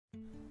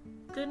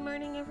Good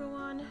morning,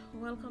 everyone.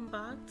 Welcome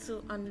back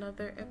to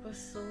another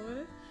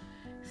episode.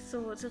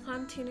 So, to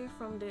continue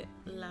from the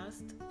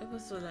last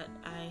episode that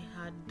I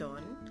had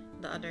done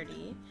the other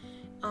day,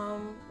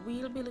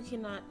 we'll be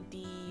looking at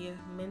the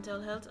mental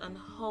health and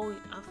how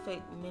it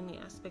affects many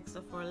aspects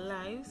of our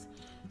lives.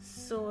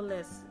 So,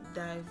 let's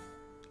dive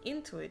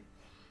into it.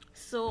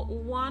 So,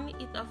 one,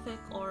 it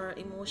affects our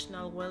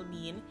emotional well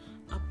being.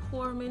 A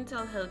poor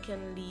mental health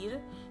can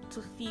lead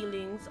to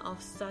feelings of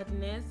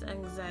sadness,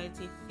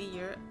 anxiety,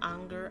 fear,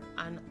 anger,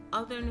 and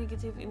other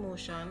negative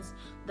emotions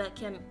that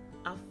can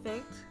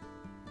affect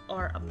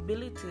our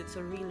ability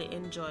to really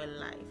enjoy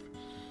life.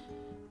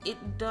 It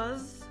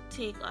does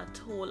take a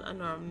toll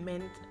on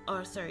on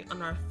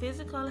our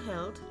physical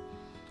health,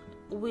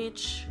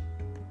 which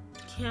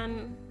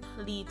can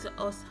lead to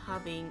us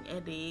having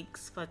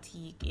headaches,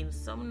 fatigue,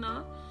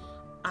 insomnia,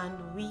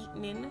 and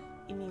weakening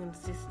immune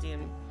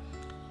system.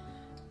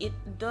 It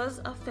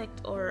does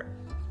affect our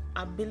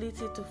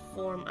ability to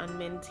form and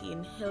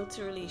maintain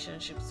healthy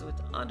relationships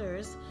with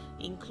others,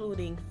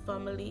 including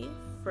family,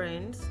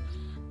 friends,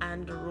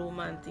 and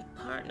romantic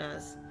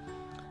partners.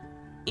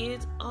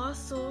 It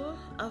also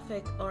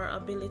affects our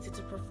ability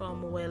to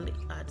perform well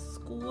at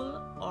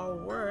school or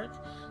work,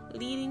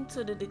 leading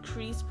to the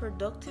decreased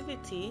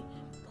productivity,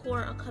 poor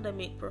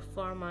academic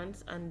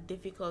performance, and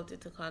difficulty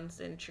to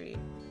concentrate.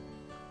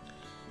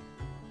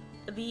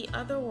 The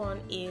other one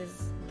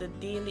is the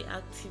daily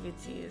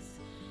activities.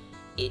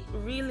 It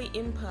really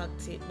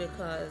impacts it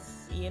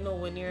because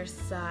when you're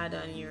sad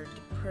and you're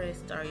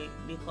depressed or you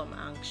become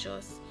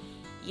anxious,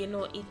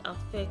 it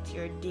affects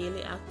your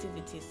daily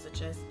activities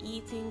such as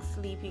eating,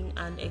 sleeping,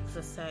 and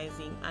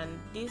exercising, and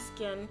this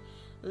can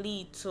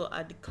lead to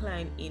a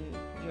decline in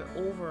your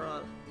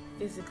overall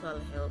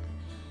physical health.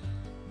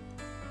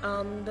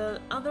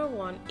 The other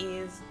one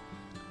is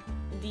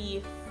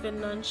the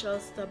financial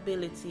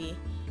stability.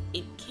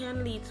 It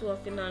can lead to a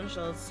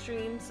financial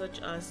strain such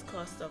as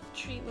cost of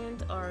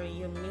treatment or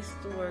you miss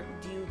work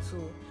due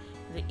to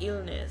the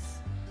illness,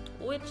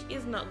 which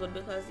is not good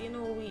because we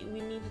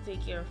need to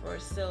take care of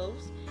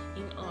ourselves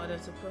in order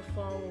to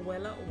perform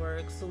well at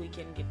work so we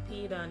can get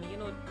paid and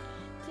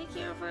take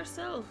care of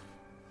ourselves.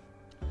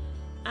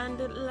 And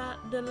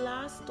the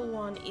last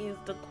one is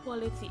the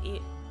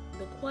quality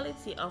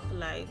of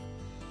life.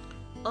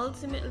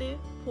 Ultimately,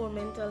 poor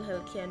mental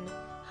health can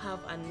have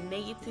a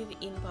negative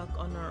impact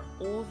on our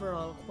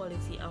overall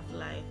quality of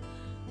life,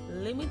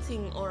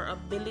 limiting our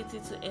ability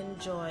to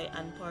enjoy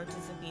and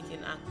participate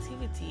in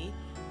activity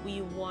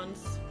we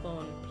once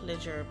found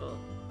pleasurable.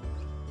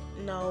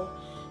 Now,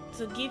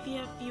 to give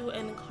you a few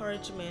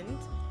encouragement,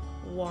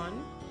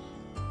 one,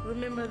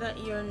 remember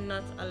that you're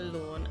not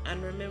alone,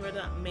 and remember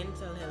that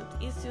mental health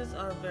issues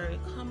are very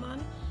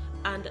common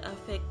and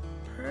affect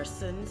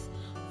persons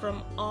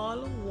from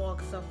all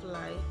walks of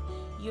life.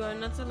 You are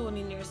not alone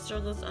in your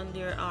struggles, and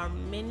there are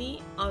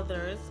many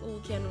others who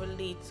can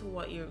relate to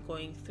what you're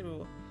going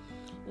through.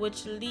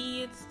 Which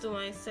leads to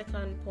my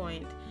second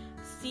point.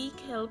 Seek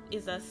help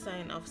is a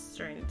sign of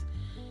strength.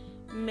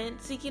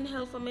 Seeking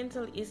help for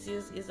mental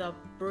issues is a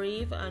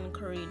brave and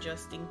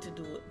courageous thing to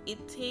do.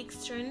 It takes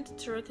strength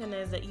to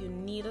recognize that you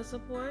need a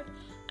support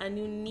and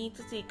you need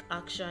to take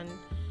action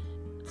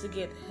to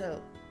get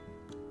help.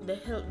 The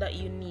help that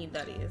you need,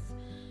 that is.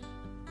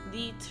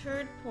 The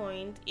third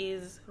point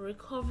is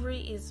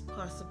recovery is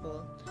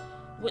possible.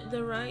 With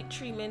the right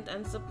treatment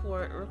and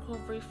support,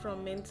 recovery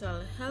from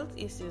mental health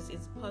issues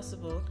is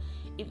possible.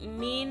 It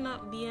may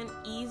not be an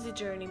easy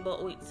journey,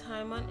 but with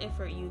time and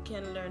effort, you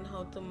can learn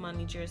how to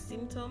manage your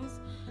symptoms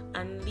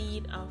and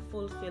lead a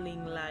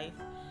fulfilling life.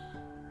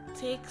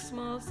 Take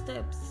small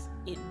steps.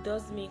 It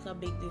does make a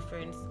big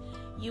difference.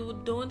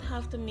 You don't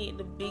have to make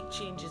the big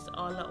changes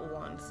all at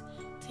once.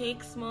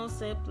 Take small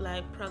steps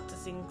like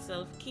practicing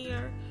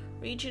self-care,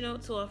 reaching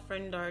out to a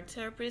friend or a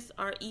therapist,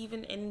 or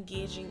even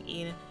engaging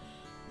in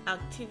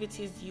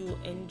activities you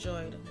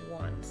enjoyed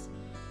once.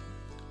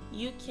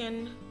 You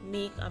can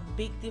make a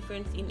big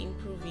difference in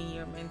improving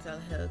your mental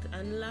health.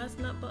 And last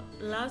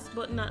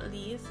but not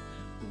least,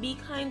 be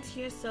kind to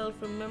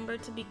yourself. Remember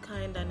to be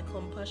kind and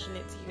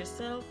compassionate to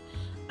yourself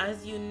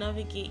as you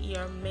navigate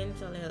your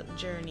mental health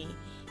journey.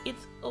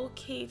 It's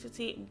okay to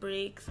take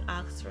breaks,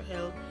 ask for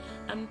help,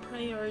 and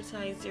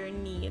prioritize your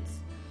needs.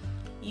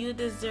 You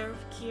deserve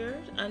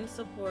care and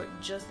support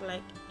just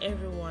like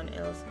everyone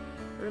else.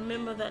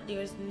 Remember that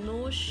there's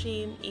no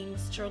shame in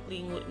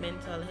struggling with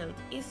mental health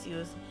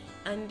issues,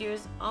 and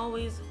there's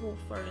always hope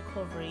for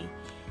recovery.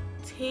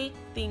 Take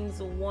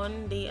things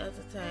one day at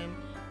a time.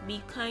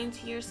 Be kind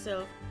to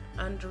yourself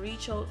and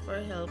reach out for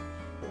help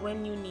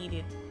when you need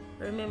it.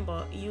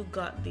 Remember, you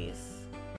got this.